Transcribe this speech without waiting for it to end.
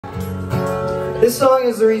This song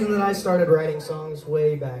is the reason that I started writing songs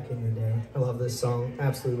way back in the day. I love this song,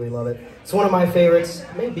 absolutely love it. It's one of my favorites,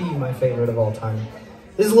 maybe my favorite of all time.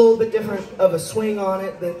 There's a little bit different of a swing on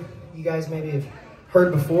it than you guys maybe have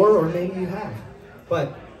heard before, or maybe you have.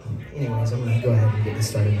 But anyways, I'm gonna go ahead and get this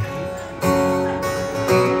started.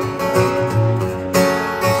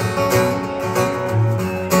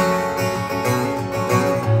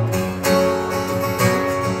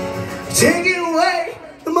 Taking away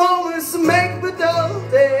the moments that make the dull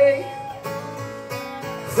day,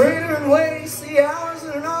 fritter and waste the hours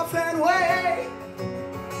in an offhand way,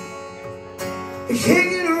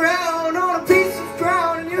 kicking around on a piece of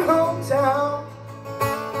ground in your hometown,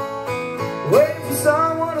 waiting for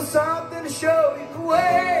someone or something to show you the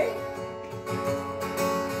way.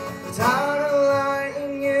 Tired of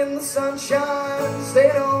lying in the sunshine,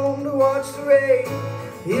 staying home to watch the rain.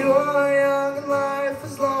 You are young and life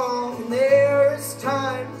is long, and there is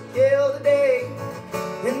time to kill the day.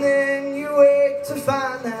 And then you wake to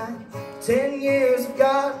find that 10 years have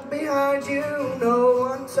gotten behind you. No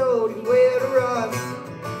one told you where to run.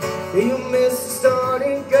 You missed the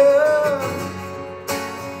starting gun.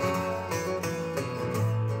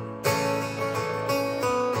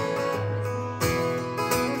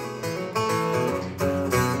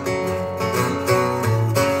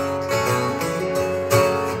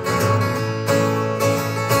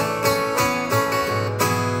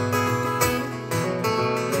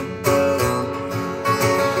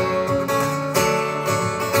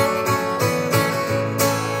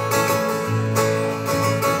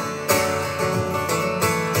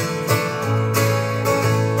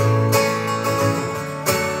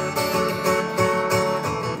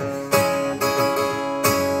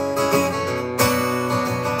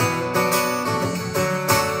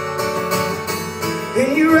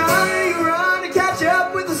 And you run to catch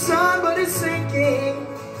up with the sun, but it's sinking.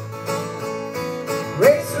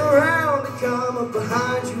 Racing around to come up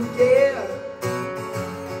behind you again.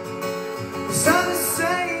 The sun is the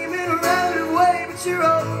same in a relative way, but you're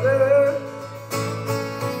older,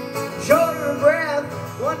 shorter of breath,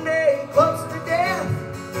 one day closer to death.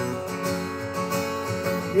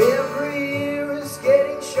 Every year is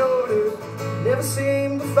getting shorter, never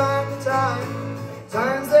seem to find the time.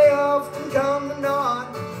 Times they often come to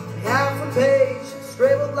naught, half a page,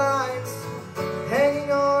 scribbled lines, hanging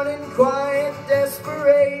on in quiet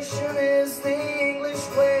desperation is the English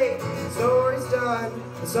way. The story's done,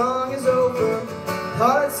 the song is over,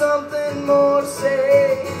 heart something more to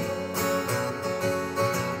say.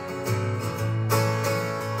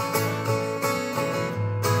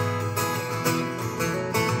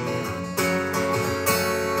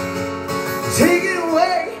 Taking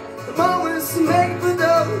away the moments to make the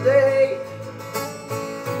double day,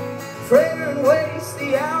 fritter and waste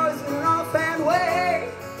the hours in an offhand way,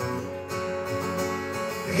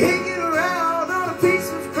 kicking around on a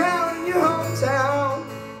piece of ground in your hometown,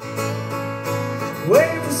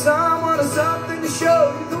 waiting for someone or something to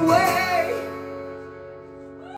show you the way.